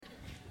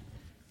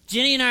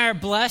Jenny and I are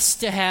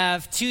blessed to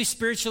have 2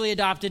 spiritually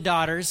adopted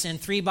daughters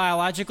and 3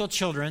 biological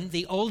children.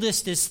 The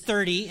oldest is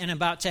 30 and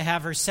about to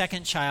have her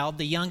second child.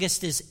 The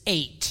youngest is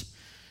 8.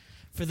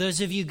 For those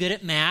of you good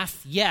at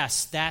math,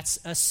 yes, that's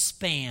a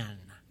span.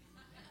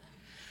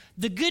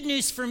 The good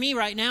news for me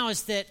right now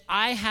is that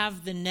I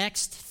have the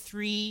next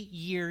 3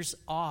 years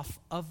off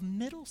of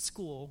middle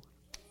school.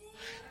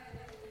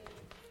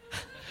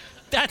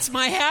 That's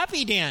my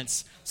happy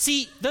dance.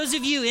 See, those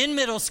of you in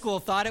middle school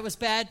thought it was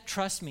bad.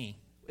 Trust me.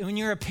 When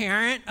you're a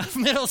parent of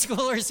middle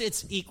schoolers,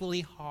 it's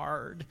equally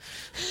hard,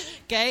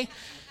 okay?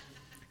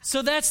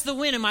 So that's the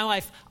win in my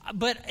life.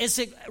 But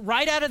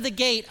right out of the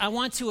gate, I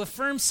want to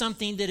affirm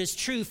something that is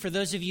true for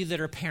those of you that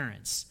are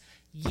parents.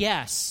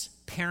 Yes,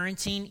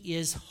 parenting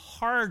is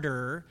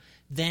harder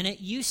than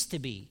it used to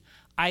be.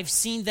 I've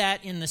seen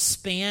that in the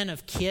span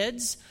of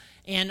kids,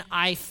 and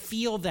I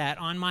feel that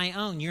on my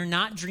own. You're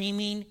not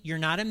dreaming. You're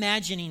not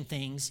imagining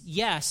things.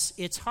 Yes,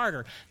 it's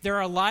harder. There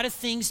are a lot of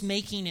things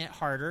making it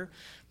harder.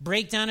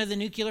 Breakdown of the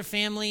nuclear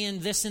family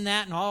and this and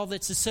that and all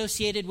that's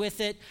associated with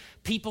it.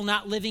 People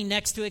not living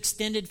next to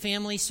extended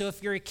family. So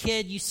if you're a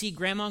kid, you see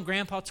grandma and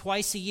grandpa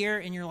twice a year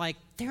and you're like,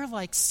 they're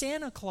like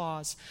Santa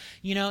Claus.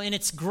 And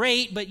it's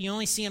great, but you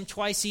only see them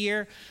twice a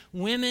year.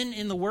 Women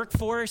in the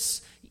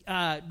workforce,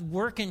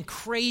 working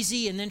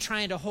crazy and then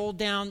trying to hold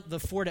down the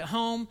fort at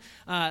home.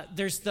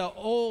 There's the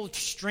old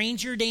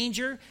stranger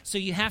danger, so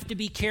you have to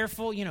be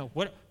careful.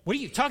 What are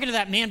you talking to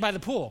that man by the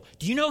pool?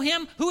 Do you know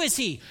him? Who is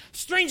he?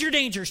 Stranger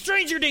danger,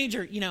 stranger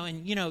danger.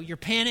 You're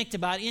panicked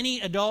about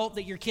any adult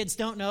that your kids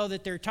don't know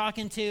that they're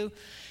talking to.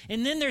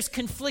 And then there's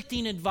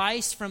conflicting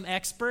advice from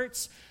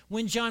experts.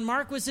 When John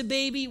Mark was a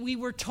baby, we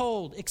were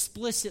told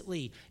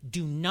explicitly,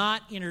 do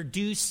not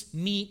introduce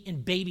meat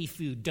in baby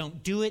food.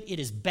 Don't do it. It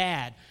is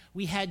bad.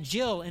 We had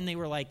Jill, and they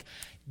were like,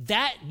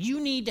 that you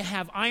need to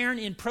have iron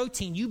and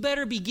protein. You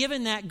better be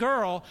giving that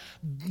girl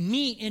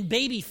meat and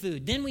baby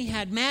food. Then we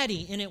had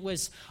Maddie, and it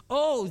was,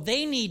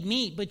 they need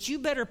meat, but you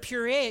better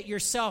puree it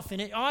yourself, and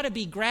it ought to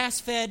be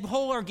grass-fed,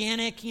 whole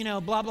organic, blah,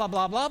 blah,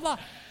 blah, blah, blah.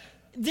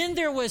 Then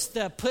there was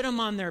the put them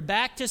on their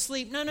back to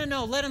sleep.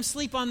 No, let them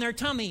sleep on their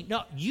tummy.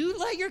 No, you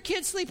let your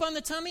kids sleep on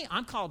the tummy?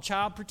 I'm called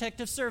Child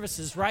Protective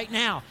Services right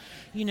now.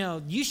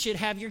 You should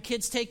have your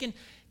kids taken.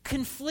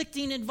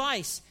 Conflicting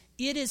advice.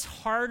 It is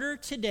harder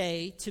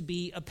today to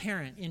be a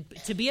parent. And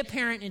to be a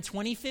parent in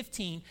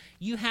 2015,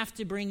 you have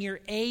to bring your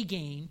A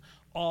game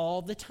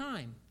all the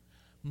time.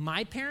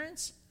 My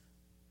parents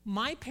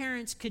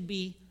could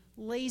be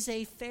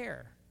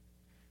laissez-faire.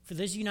 For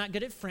those of you not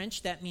good at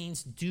French, that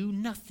means do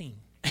nothing.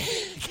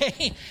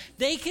 Okay?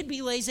 They could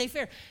be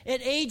laissez-faire.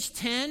 At age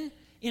 10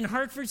 in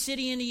Hartford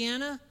City,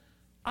 Indiana,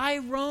 I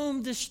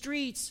roamed the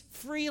streets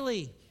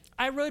freely.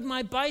 I rode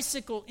my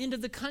bicycle into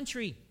the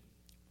country.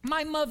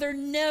 My mother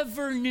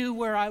never knew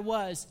where I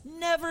was,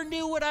 never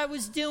knew what I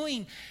was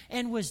doing,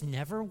 and was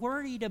never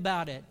worried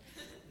about it.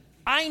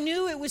 I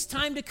knew it was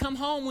time to come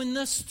home when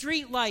the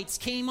street lights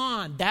came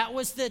on. That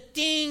was the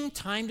ding,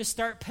 time to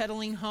start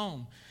pedaling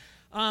home.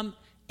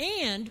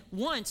 And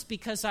once,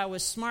 because I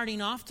was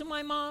smarting off to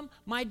my mom,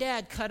 my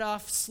dad cut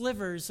off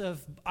slivers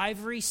of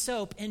ivory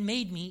soap and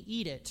made me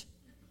eat it.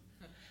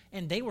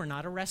 And they were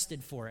not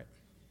arrested for it.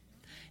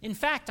 In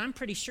fact, I'm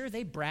pretty sure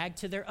they bragged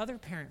to their other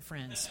parent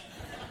friends.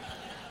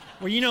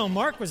 Well,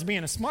 Mark was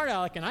being a smart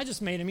aleck, and I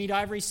just made him eat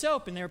ivory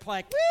soap. And they were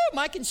like, woo,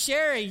 Mike and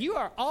Sherry, you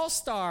are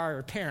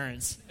all-star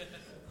parents.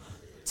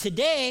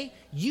 Today,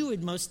 you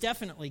would most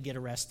definitely get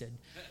arrested.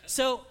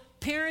 So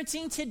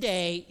parenting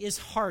today is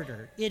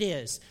harder. It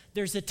is.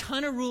 There's a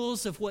ton of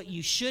rules of what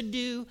you should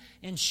do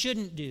and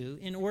shouldn't do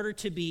in order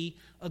to be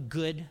a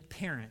good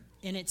parent.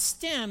 And it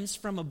stems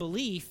from a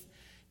belief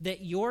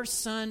that your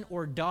son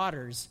or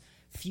daughter's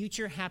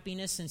future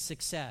happiness and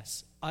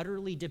success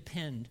utterly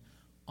depend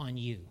on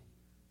you.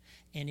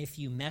 And if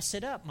you mess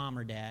it up, mom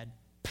or dad,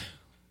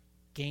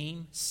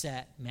 game,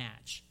 set,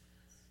 match.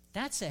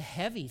 That's a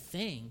heavy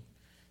thing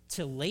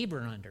to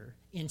labor under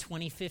in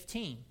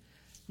 2015.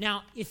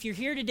 Now, if you're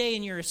here today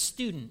and you're a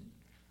student,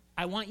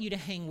 I want you to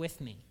hang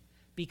with me.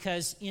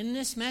 Because in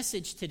this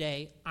message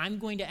today, I'm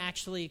going to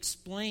actually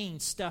explain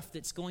stuff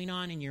that's going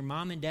on in your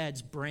mom and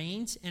dad's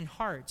brains and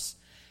hearts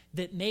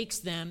that makes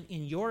them,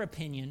 in your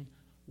opinion,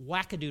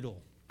 wackadoodle.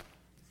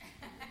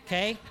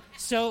 Okay?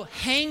 So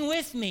hang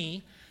with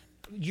me.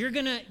 You're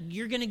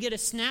gonna get a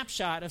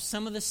snapshot of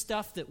some of the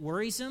stuff that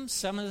worries them,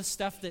 some of the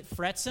stuff that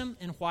frets them,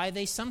 and why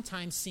they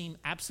sometimes seem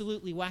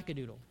absolutely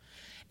wackadoodle.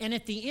 And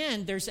at the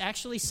end, there's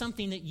actually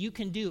something that you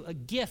can do, a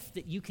gift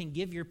that you can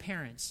give your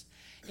parents.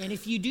 And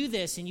if you do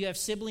this and you have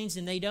siblings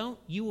and they don't,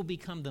 you will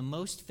become the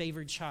most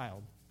favored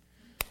child.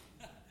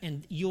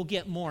 And you'll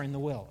get more in the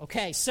will.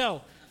 Okay,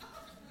 so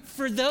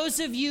for those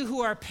of you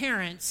who are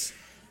parents,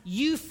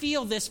 you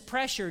feel this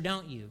pressure,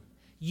 don't you?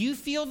 You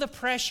feel the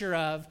pressure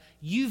of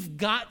you've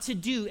got to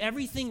do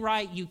everything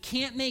right. You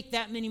can't make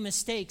that many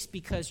mistakes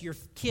because your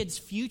kid's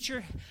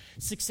future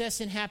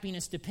success and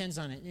happiness depends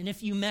on it. And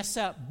if you mess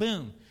up,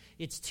 boom,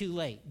 it's too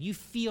late. You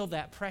feel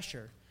that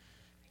pressure.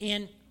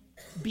 And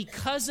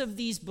because of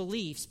these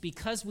beliefs,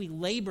 because we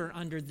labor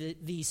under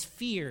these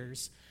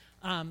fears,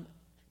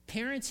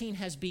 Parenting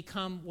has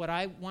become what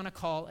I want to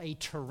call a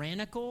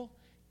tyrannical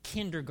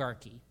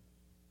kindergarchy.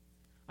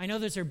 I know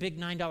those are big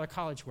 $9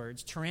 college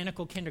words,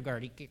 tyrannical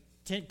kindergarchy,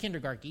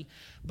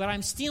 but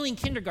I'm stealing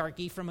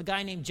kindergarchy from a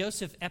guy named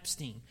Joseph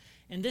Epstein.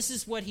 And this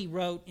is what he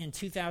wrote in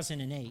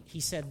 2008. He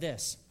said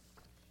this: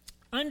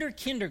 under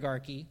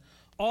kindergarchy,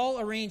 all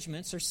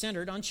arrangements are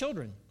centered on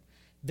children,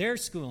 their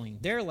schooling,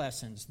 their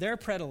lessons, their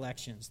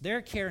predilections,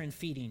 their care and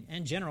feeding,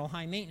 and general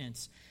high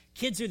maintenance.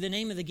 Kids are the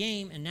name of the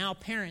game, and now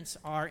parents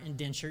are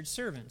indentured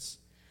servants.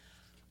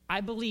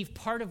 I believe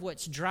part of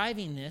what's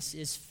driving this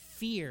is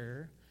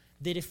fear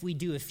that if we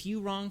do a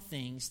few wrong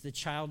things, the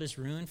child is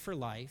ruined for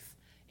life,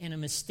 and a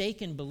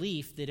mistaken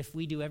belief that if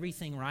we do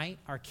everything right,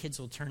 our kids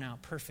will turn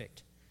out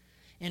perfect.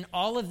 And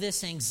all of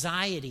this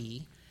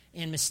anxiety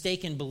and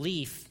mistaken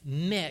belief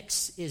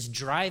mix is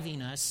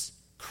driving us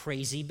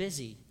crazy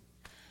busy.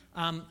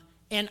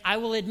 And I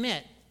will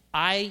admit,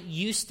 I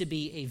used to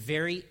be a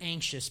very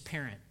anxious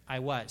parent. I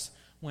was.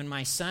 When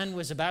my son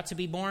was about to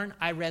be born,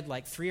 I read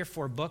like 3 or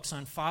 4 books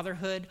on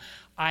fatherhood.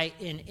 And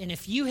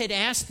if you had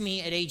asked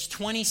me at age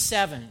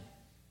 27,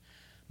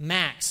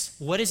 Max,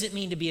 what does it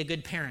mean to be a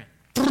good parent?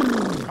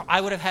 I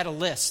would have had a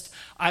list.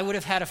 I would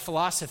have had a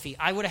philosophy.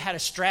 I would have had a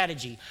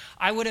strategy.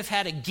 I would have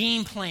had a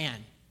game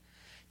plan.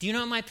 Do you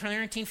know what my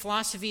parenting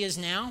philosophy is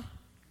now?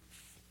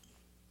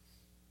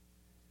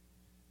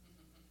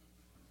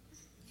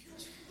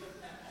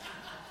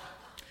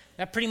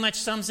 That pretty much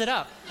sums it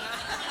up.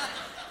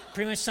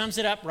 Pretty much sums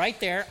it up right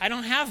there. I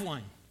don't have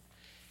one.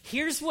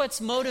 Here's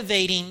what's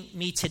motivating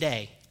me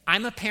today.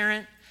 I'm a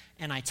parent,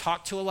 and I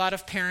talk to a lot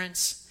of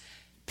parents.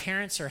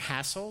 Parents are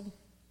hassled.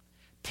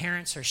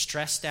 Parents are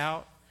stressed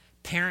out.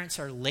 Parents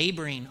are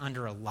laboring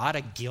under a lot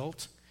of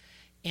guilt.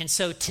 And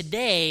so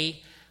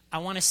today, I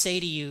want to say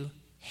to you,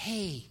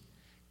 hey,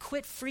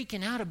 quit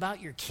freaking out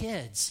about your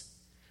kids,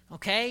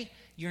 okay?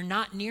 You're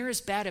not near as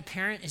bad a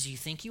parent as you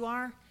think you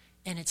are,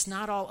 and it's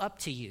not all up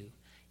to you.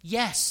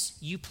 Yes,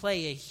 you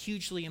play a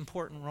hugely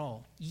important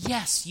role.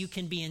 Yes, you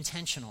can be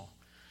intentional,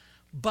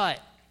 but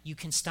you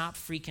can stop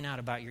freaking out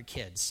about your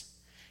kids.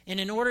 And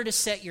in order to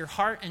set your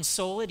heart and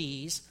soul at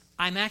ease,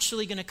 I'm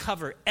actually going to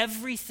cover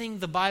everything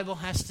the Bible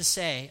has to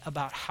say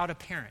about how to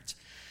parent.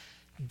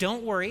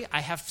 Don't worry, I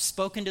have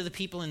spoken to the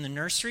people in the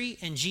nursery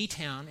in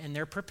G-Town, and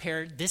they're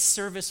prepared. This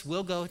service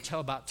will go till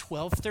about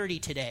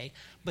 12:30 today,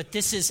 but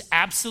this is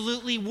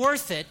absolutely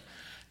worth it.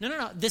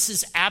 No. This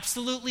is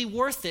absolutely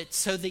worth it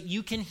so that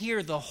you can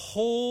hear the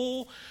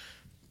whole,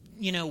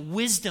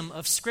 wisdom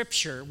of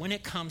Scripture when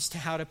it comes to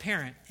how to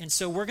parent. And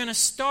so we're going to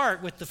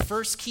start with the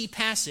first key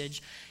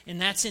passage, and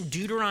that's in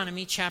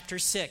Deuteronomy chapter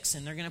 6.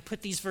 And they're going to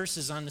put these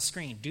verses on the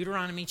screen.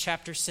 Deuteronomy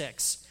chapter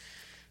 6.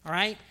 All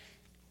right?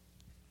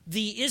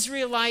 The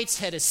Israelites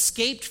had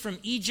escaped from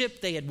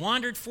Egypt. They had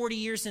wandered 40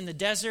 years in the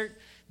desert.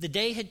 The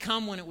day had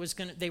come when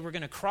they were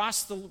going to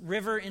cross the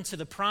river into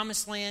the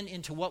promised land,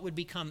 into what would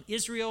become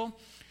Israel.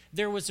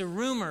 There was a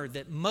rumor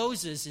that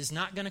Moses is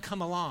not going to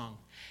come along.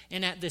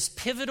 And at this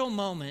pivotal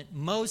moment,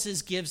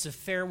 Moses gives a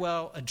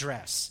farewell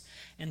address.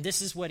 And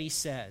this is what he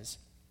says.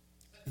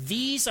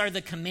 These are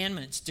the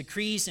commandments,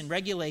 decrees, and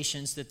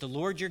regulations that the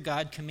Lord your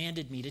God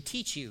commanded me to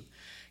teach you.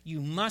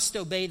 You must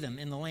obey them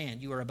in the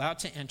land you are about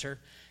to enter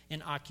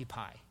and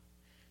occupy.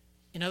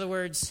 In other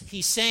words,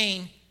 he's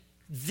saying,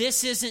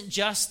 this isn't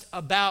just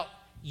about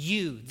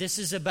you. This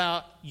is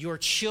about your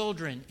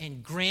children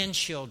and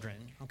grandchildren,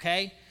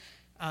 okay?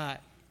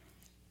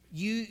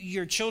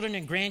 Your children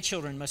and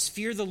grandchildren must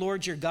fear the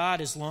Lord your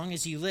God as long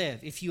as you live.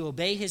 If you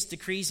obey his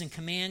decrees and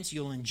commands,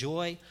 you'll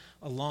enjoy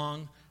a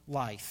long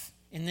life.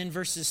 And then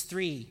verses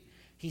 3,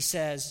 he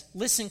says,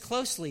 listen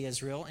closely,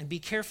 Israel, and be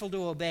careful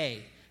to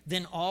obey.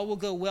 Then all will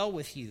go well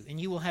with you, and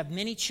you will have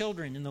many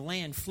children in the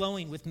land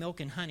flowing with milk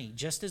and honey,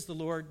 just as the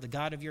Lord, the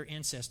God of your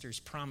ancestors,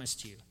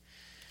 promised you.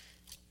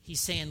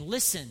 He's saying,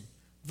 listen,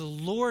 the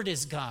Lord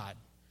is God.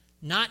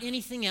 Not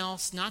anything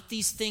else, not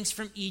these things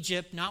from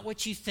Egypt, not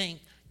what you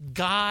think.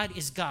 God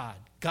is God.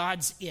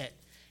 God's it.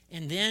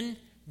 And then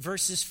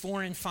verses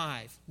 4 and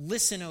 5.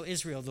 Listen, O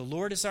Israel, the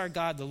Lord is our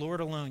God, the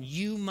Lord alone.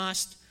 You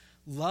must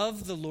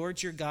love the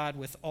Lord your God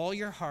with all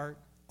your heart,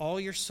 all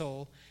your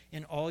soul,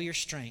 and all your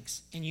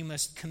strengths. And you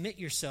must commit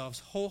yourselves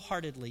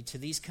wholeheartedly to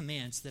these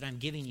commands that I'm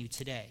giving you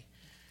today.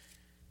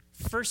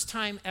 First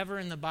time ever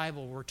in the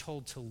Bible we're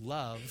told to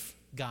love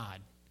God.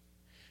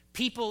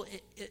 People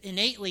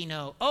innately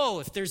know,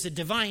 if there's a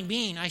divine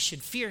being, I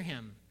should fear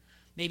him.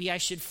 Maybe I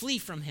should flee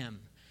from him.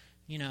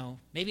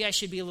 Maybe I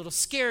should be a little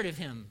scared of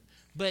him.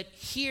 But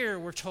here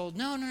we're told,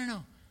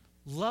 no.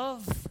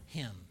 Love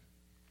him.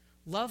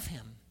 Love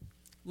him.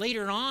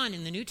 Later on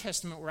in the New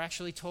Testament, we're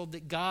actually told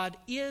that God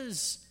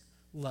is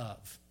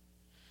love.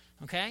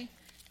 Okay?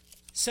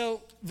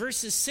 So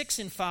verses 6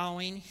 and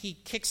following, he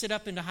kicks it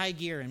up into high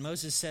gear, and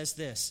Moses says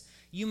this: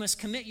 you must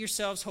commit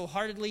yourselves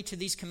wholeheartedly to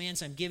these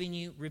commands I'm giving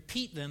you.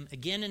 Repeat them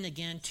again and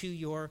again to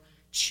your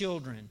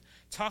children.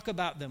 Talk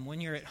about them when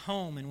you're at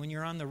home and when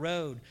you're on the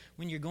road,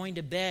 when you're going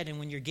to bed and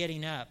when you're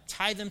getting up.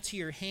 Tie them to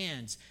your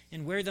hands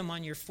and wear them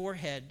on your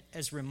forehead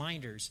as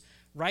reminders.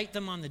 Write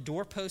them on the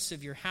doorposts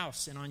of your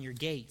house and on your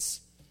gates.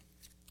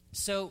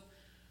 So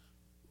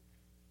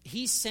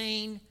he's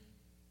saying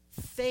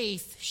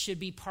faith should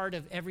be part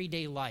of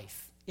everyday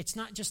life. It's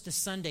not just a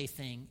Sunday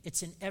thing.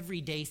 It's an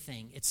everyday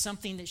thing. It's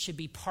something that should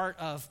be part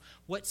of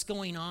what's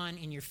going on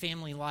in your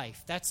family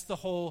life. That's the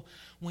whole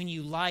when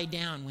you lie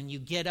down, when you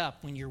get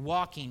up, when you're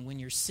walking, when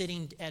you're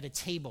sitting at a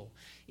table.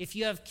 If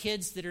you have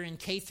kids that are in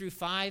K through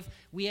 5,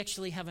 we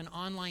actually have an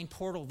online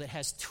portal that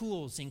has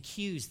tools and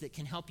cues that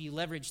can help you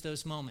leverage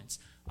those moments.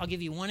 I'll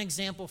give you one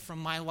example from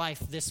my life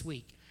this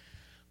week.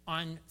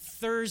 On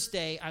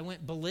Thursday, I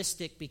went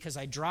ballistic because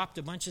I dropped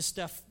a bunch of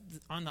stuff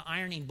on the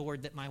ironing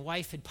board that my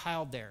wife had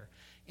piled there.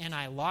 And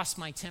I lost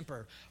my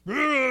temper.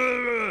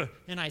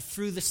 And I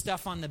threw the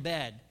stuff on the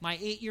bed. My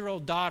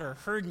 8-year-old daughter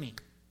heard me.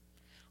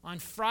 On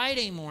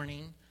Friday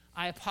morning,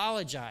 I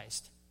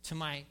apologized to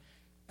my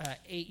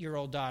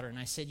 8-year-old daughter. And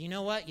I said, you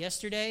know what?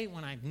 Yesterday,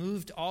 when I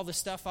moved all the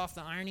stuff off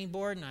the ironing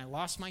board and I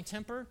lost my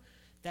temper,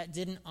 that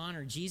didn't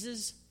honor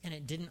Jesus and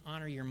it didn't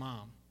honor your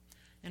mom.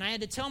 And I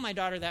had to tell my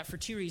daughter that for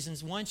 2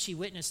 reasons. One, she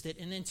witnessed it.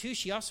 And then 2,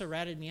 she also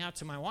ratted me out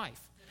to my wife.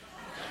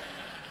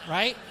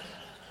 Right?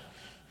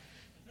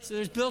 So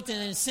there's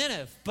built-in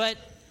incentive. But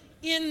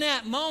in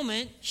that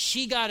moment,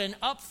 she got an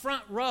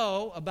upfront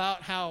row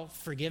about how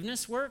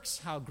forgiveness works,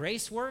 how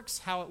grace works,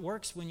 how it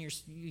works when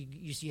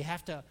you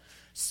have to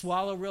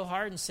swallow real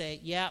hard and say,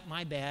 yeah,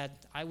 my bad.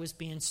 I was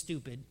being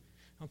stupid.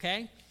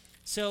 Okay?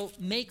 So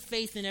make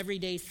faith an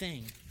everyday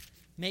thing.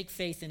 Make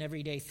faith an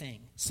everyday thing.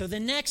 So the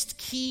next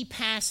key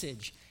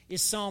passage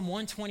is Psalm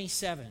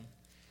 127.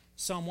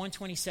 Psalm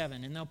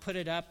 127. And they'll put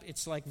it up.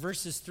 It's like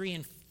verses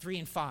 3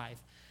 and 5.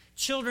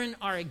 Children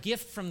are a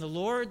gift from the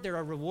Lord. They're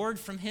a reward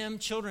from him.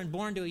 Children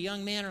born to a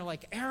young man are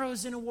like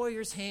arrows in a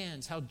warrior's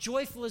hands. How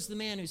joyful is the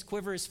man whose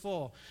quiver is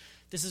full.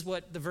 This is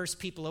what the verse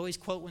people always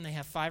quote when they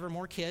have 5 or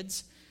more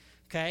kids.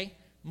 Okay?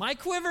 My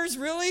quiver's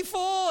really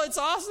full. It's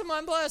awesome.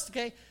 I'm blessed.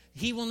 Okay?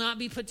 He will not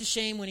be put to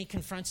shame when he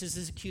confronts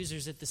his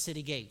accusers at the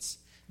city gates.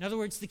 In other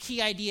words, the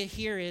key idea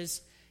here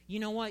is, you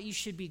know what? You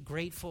should be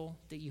grateful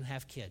that you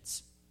have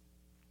kids.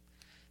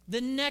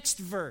 The next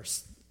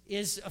verse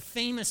is a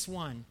famous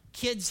one.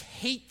 Kids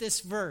hate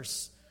this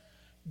verse.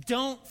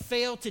 Don't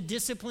fail to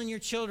discipline your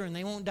children.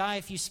 They won't die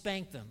if you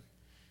spank them.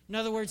 In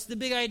other words, the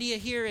big idea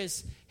here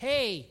is,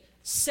 hey,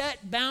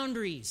 set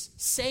boundaries.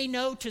 Say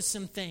no to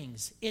some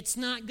things. It's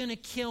not going to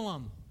kill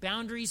them.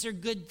 Boundaries are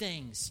good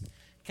things.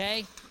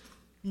 Okay?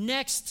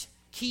 Next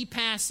key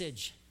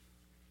passage.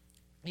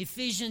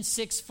 Ephesians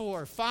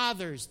 6:4.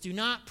 Fathers, do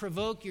not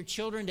provoke your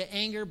children to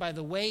anger by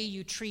the way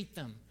you treat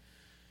them.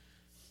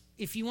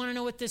 If you want to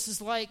know what this is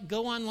like,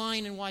 go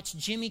online and watch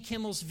Jimmy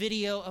Kimmel's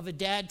video of a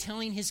dad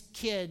telling his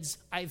kids,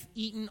 I've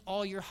eaten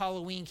all your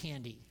Halloween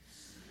candy.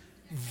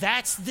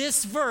 That's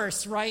this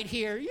verse right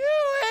here. You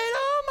ate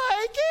all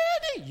my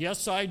candy.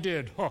 Yes, I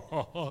did.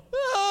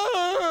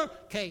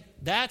 Okay,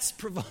 that's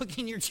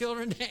provoking your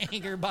children to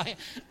anger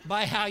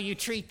by how you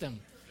treat them.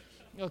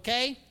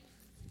 Okay?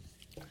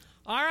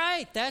 All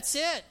right, that's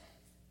it.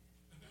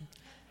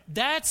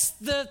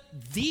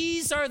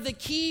 These are the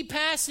key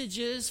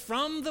passages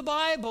from the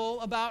Bible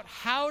about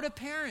how to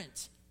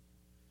parent.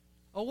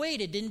 Oh,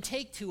 wait, it didn't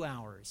take 2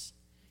 hours.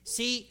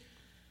 See,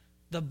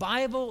 the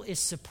Bible is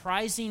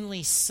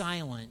surprisingly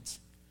silent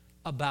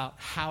about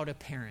how to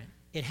parent.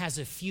 It has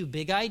a few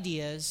big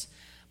ideas,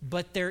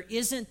 but there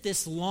isn't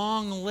this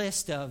long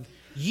list of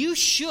you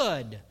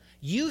should,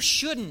 you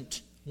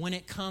shouldn't when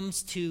it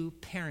comes to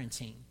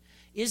parenting.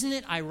 Isn't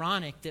it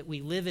ironic that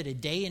we live at a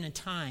day and a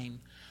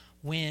time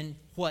when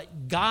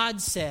what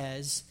God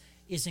says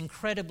is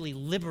incredibly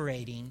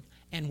liberating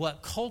and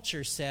what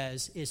culture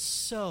says is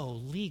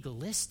so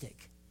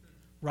legalistic,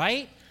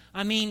 right?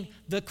 I mean,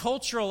 the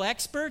cultural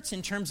experts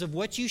in terms of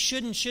what you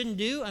should and shouldn't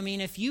do, I mean,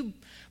 if you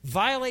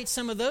violate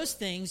some of those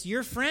things,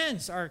 your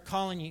friends are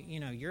calling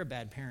you, you're a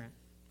bad parent.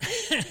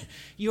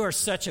 You are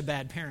such a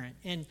bad parent.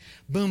 And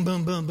boom,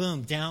 boom, boom,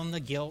 boom, down the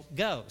guilt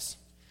goes.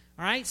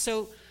 All right?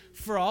 So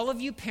for all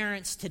of you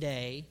parents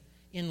today,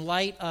 in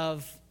light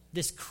of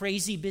this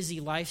crazy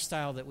busy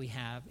lifestyle that we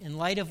have, in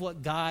light of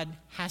what God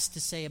has to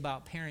say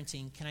about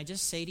parenting, can I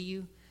just say to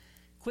you,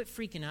 quit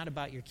freaking out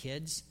about your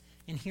kids.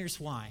 And here's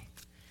why.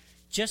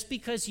 Just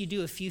because you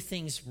do a few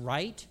things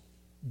right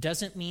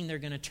doesn't mean they're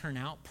going to turn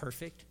out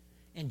perfect.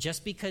 And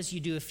just because you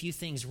do a few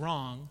things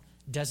wrong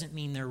doesn't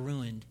mean they're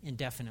ruined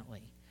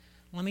indefinitely.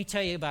 Let me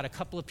tell you about a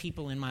couple of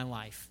people in my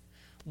life.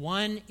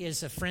 One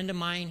is a friend of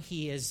mine.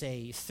 He is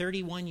a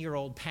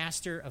 31-year-old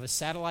pastor of a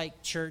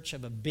satellite church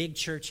of a big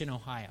church in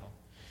Ohio.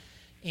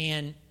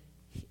 And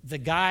the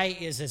guy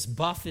is as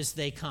buff as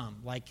they come.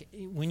 Like,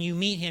 when you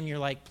meet him, you're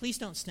like, please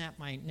don't snap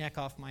my neck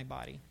off my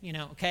body.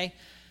 Okay?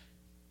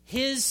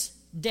 His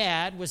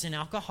dad was an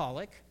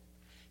alcoholic,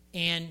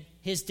 and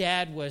his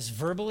dad was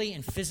verbally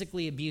and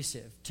physically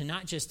abusive to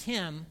not just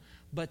him,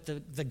 but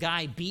the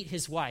guy beat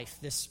his wife,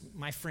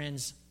 my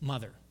friend's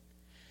mother.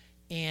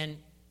 And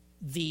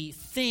the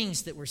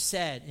things that were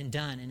said and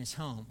done in his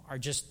home are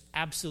just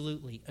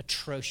absolutely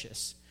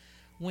atrocious.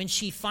 When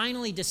she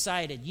finally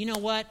decided, you know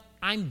what,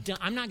 I'm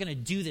not going to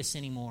do this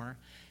anymore,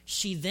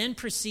 she then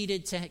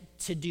proceeded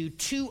to do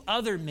 2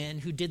 other men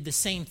who did the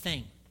same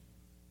thing.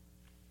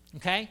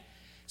 Okay?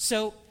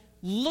 So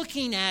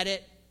looking at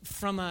it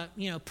from a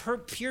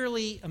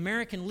purely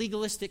American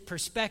legalistic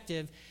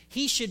perspective,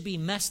 he should be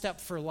messed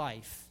up for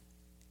life.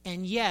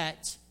 And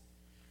yet,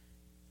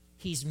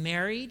 he's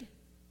married.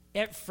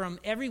 From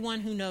everyone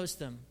who knows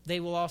them, they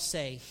will all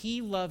say,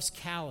 he loves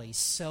Callie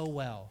so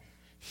well.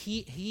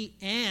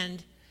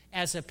 And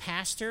as a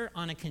pastor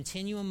on a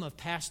continuum of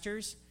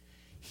pastors,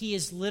 he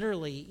is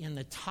literally in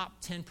the top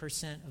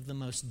 10% of the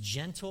most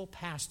gentle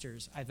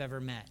pastors I've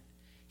ever met.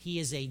 He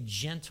is a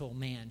gentle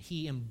man.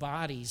 He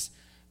embodies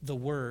the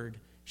word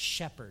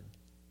shepherd.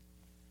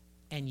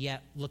 And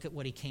yet, look at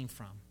what he came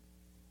from.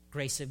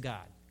 Grace of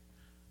God.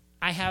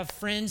 I have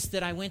friends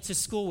that I went to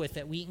school with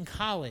at Wheaton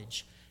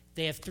College.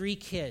 They have 3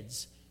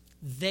 kids.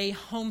 They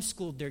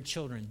homeschooled their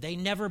children. They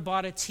never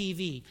bought a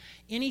TV.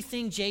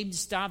 Anything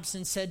James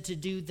Dobson said to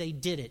do, they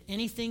did it.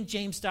 Anything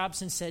James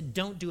Dobson said,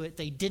 don't do it,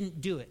 they didn't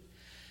do it.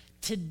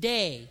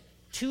 Today,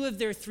 2 of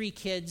their 3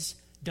 kids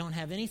don't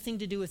have anything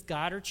to do with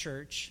God or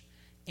church.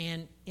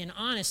 And in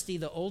honesty,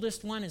 the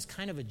oldest one is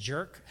kind of a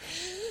jerk.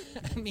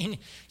 I mean,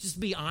 just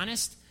be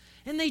honest.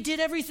 And they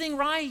did everything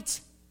right.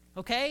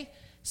 Okay?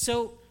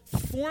 So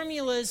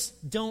formulas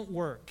don't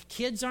work.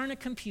 Kids aren't a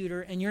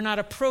computer, and you're not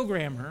a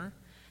programmer.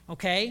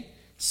 Okay?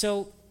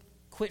 So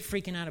quit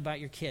freaking out about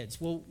your kids.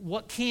 Well,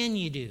 what can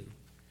you do?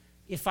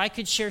 If I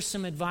could share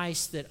some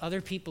advice that other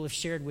people have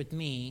shared with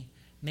me,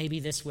 maybe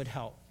this would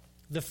help.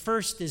 The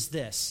first is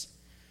this.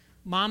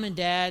 Mom and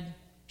dad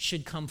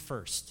should come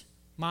first.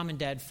 Mom and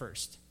dad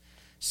first.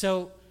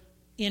 So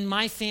in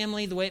my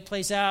family, the way it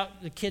plays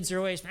out, the kids are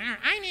always,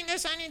 I need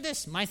this, I need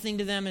this. My thing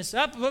to them is,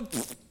 up.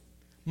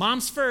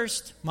 Mom's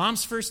first.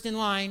 Mom's first in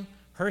line.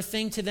 Her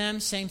thing to them,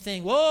 same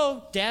thing.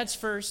 Whoa, dad's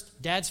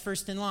first. Dad's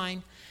first in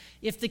line.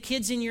 If the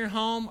kids in your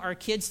home are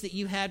kids that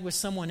you had with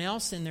someone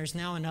else and there's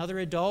now another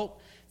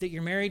adult that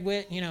you're married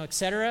with,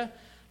 etc.,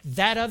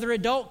 that other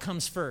adult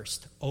comes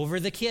first over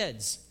the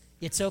kids.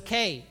 It's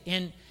okay.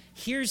 And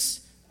here's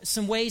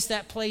some ways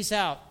that plays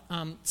out.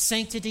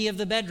 Sanctity of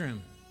the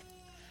bedroom.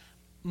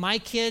 My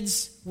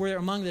kids were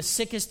among the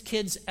sickest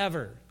kids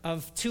ever.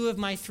 Of 2 of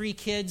my 3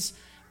 kids,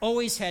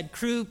 always had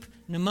croup,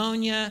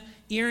 pneumonia,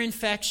 ear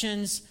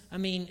infections. I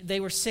mean, they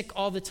were sick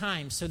all the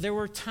time. So there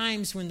were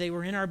times when they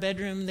were in our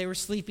bedroom, they were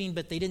sleeping,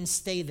 but they didn't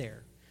stay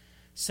there.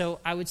 So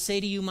I would say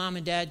to you, Mom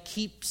and Dad,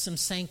 keep some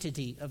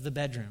sanctity of the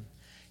bedroom.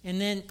 And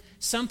then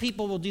some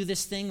people will do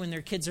this thing when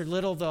their kids are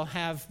little. They'll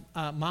have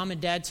mom and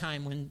dad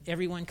time. When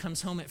everyone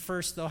comes home at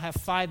first, they'll have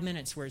 5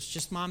 minutes where it's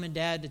just mom and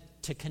dad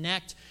to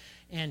connect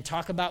and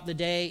talk about the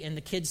day. And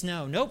the kids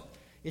know, nope,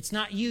 it's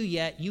not you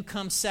yet. You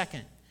come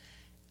second.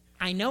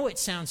 I know it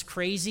sounds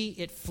crazy.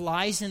 It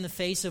flies in the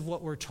face of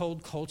what we're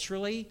told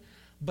culturally.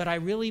 But I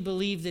really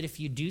believe that if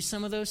you do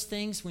some of those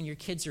things when your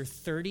kids are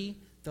 30,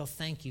 they'll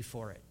thank you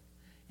for it.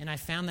 And I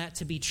found that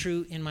to be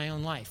true in my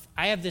own life.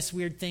 I have this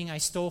weird thing I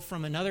stole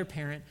from another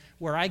parent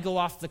where I go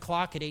off the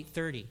clock at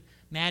 8:30.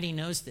 Maddie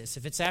knows this.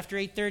 If it's after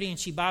 8:30 and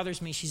she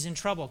bothers me, she's in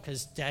trouble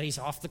because Daddy's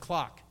off the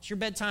clock. It's your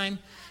bedtime.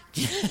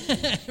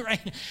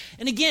 Right?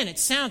 And again, it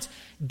sounds,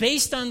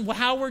 based on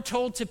how we're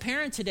told to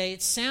parent today,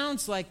 it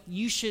sounds like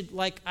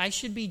I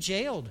should be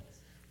jailed.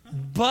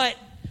 But,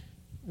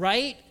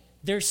 right,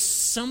 there's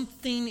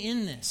something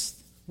in this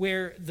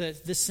where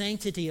the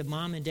sanctity of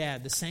mom and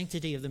dad, the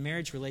sanctity of the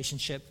marriage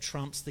relationship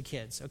trumps the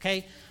kids,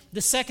 okay? The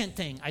second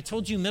thing, I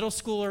told you middle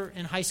schooler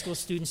and high school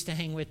students to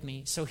hang with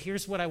me, so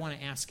here's what I want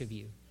to ask of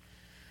you.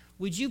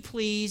 Would you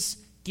please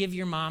give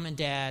your mom and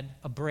dad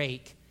a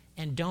break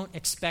and don't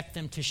expect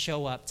them to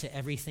show up to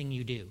everything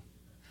you do?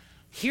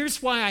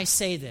 Here's why I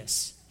say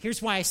this.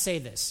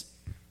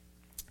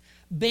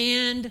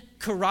 Band,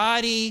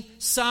 karate,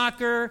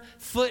 soccer,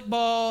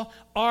 football,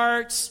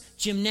 arts,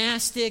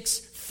 gymnastics,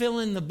 fill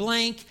in the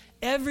blank.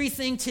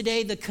 Everything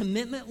today, the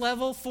commitment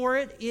level for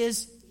it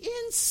is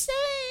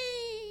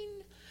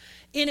insane.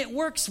 And it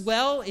works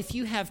well if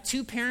you have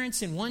 2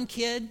 parents and 1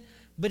 kid,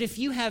 but if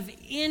you have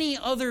any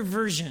other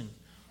version,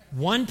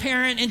 1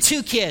 parent and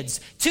 2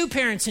 kids, 2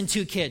 parents and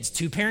 2 kids,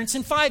 2 parents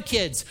and 5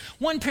 kids,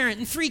 1 parent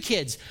and 3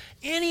 kids,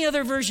 any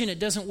other version, it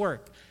doesn't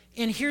work.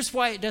 And here's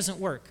why it doesn't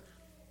work.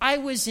 I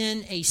was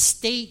in a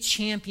state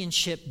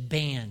championship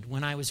band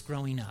when I was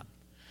growing up.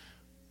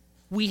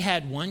 We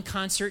had 1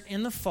 concert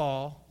in the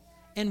fall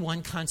and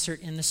 1 concert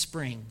in the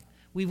spring.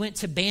 We went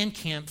to band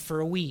camp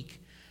for a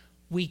week.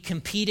 We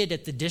competed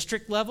at the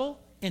district level,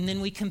 and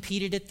then we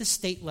competed at the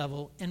state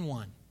level and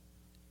won.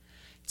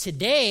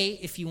 Today,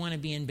 if you want to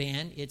be in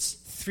band, it's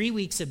 3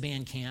 weeks of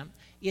band camp.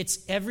 It's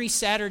every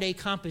Saturday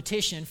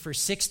competition for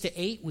 6 to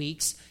 8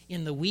 weeks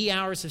in the wee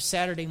hours of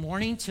Saturday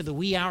morning to the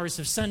wee hours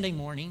of Sunday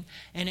morning,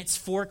 and it's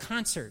 4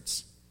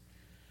 concerts.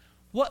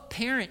 What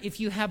parent, if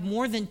you have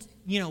more than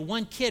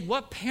 1 kid,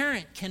 what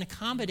parent can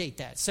accommodate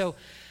that? So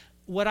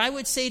what I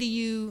would say to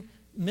you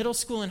middle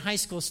school and high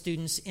school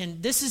students,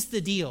 and this is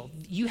the deal.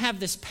 You have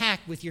this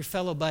pact with your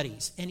fellow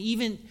buddies, and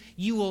even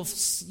you will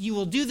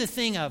do the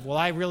thing of, well,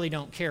 I really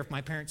don't care if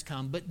my parents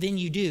come, but then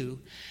you do.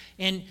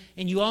 And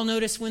you all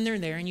notice when they're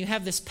there, and you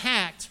have this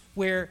pact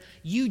where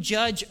you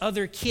judge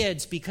other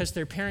kids because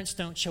their parents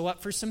don't show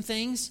up for some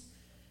things.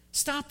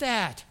 Stop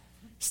that.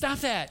 Stop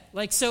that.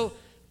 So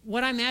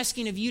what I'm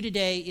asking of you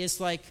today is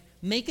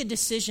make a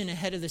decision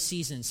ahead of the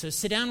season. So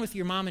sit down with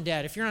your mom and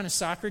dad. If you're on a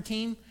soccer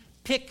team,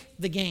 pick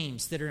the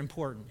games that are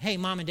important. Hey,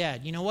 mom and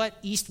dad, you know what?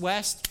 East,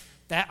 west,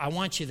 that I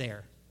want you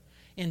there.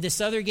 In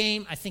this other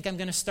game, I think I'm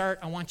going to start,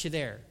 I want you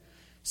there.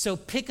 So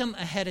pick them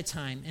ahead of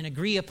time and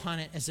agree upon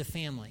it as a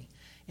family.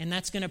 And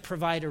that's going to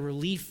provide a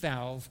relief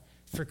valve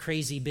for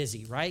crazy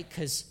busy, right?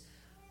 Because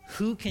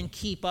who can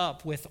keep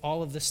up with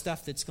all of the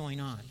stuff that's going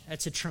on?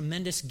 That's a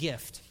tremendous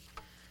gift.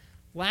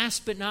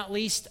 Last but not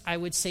least, I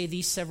would say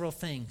these several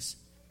things.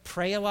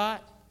 Pray a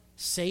lot,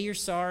 say you're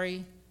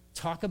sorry,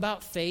 talk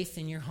about faith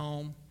in your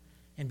home,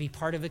 and be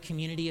part of a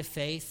community of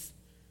faith.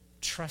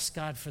 Trust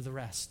God for the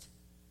rest.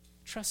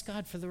 Trust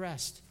God for the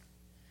rest.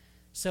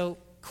 So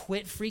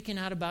quit freaking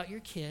out about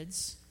your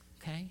kids,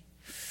 okay?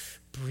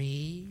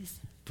 Breathe.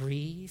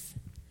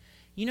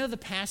 You know the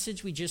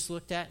passage we just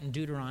looked at in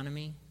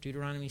Deuteronomy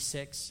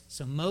 6?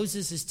 So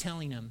Moses is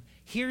telling them,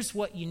 here's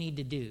what you need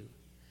to do.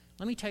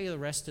 Let me tell you the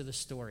rest of the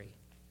story.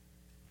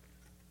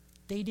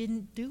 They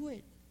didn't do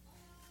it.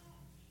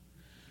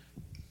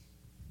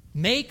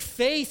 Make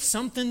faith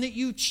something that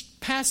you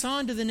pass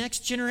on to the next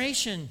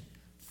generation.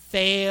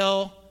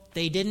 Fail.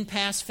 They didn't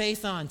pass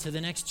faith on to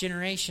the next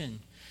generation.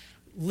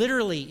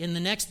 Literally, in the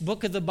next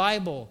book of the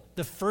Bible,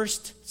 the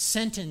first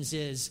sentence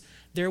is,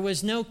 there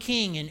was no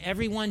king and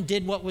everyone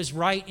did what was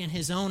right in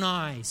his own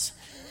eyes.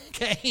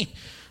 Okay?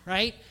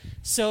 Right?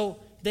 So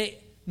they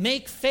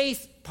make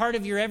faith part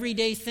of your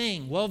everyday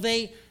thing. Well,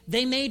 they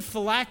made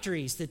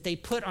phylacteries that they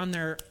put on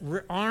their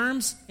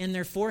arms and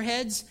their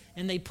foreheads,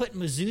 and they put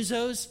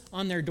mezuzos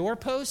on their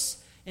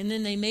doorposts, and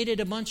then they made it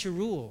a bunch of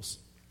rules.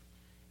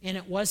 And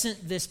it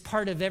wasn't this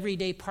part of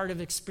everyday part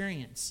of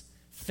experience.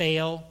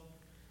 Fail.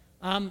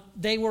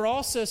 They were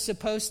also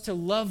supposed to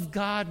love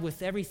God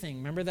with everything.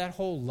 Remember that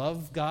whole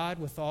love God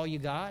with all you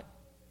got?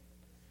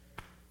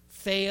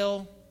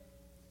 Fail.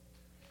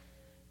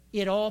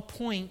 It all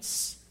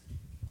points,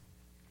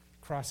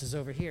 crosses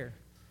over here.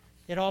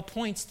 It all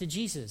points to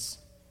Jesus.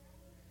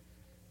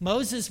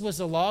 Moses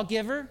was a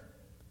lawgiver.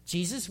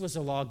 Jesus was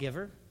a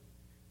lawgiver.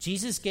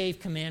 Jesus gave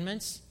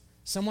commandments.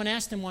 Someone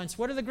asked him once,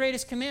 what are the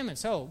greatest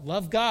commandments? Oh,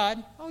 love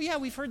God. Oh, yeah,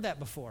 we've heard that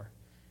before.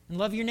 And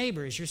love your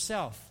neighbor as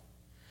yourself.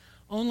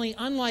 Only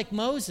unlike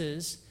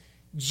Moses,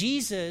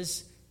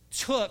 Jesus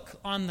took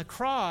on the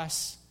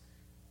cross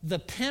the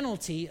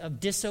penalty of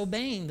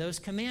disobeying those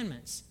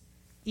commandments,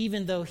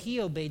 even though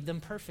he obeyed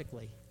them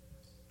perfectly.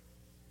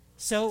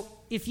 So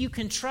if you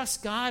can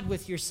trust God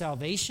with your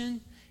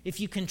salvation,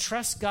 if you can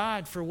trust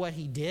God for what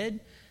he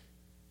did,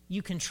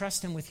 you can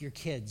trust him with your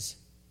kids.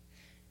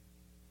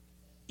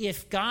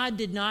 If God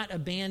did not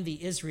abandon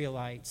the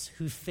Israelites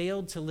who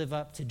failed to live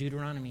up to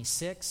Deuteronomy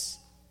 6,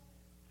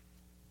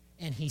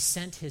 and he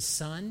sent his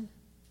son,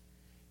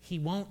 he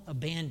won't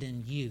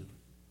abandon you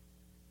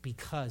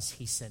because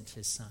he sent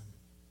his son.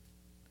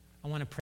 I want to pray.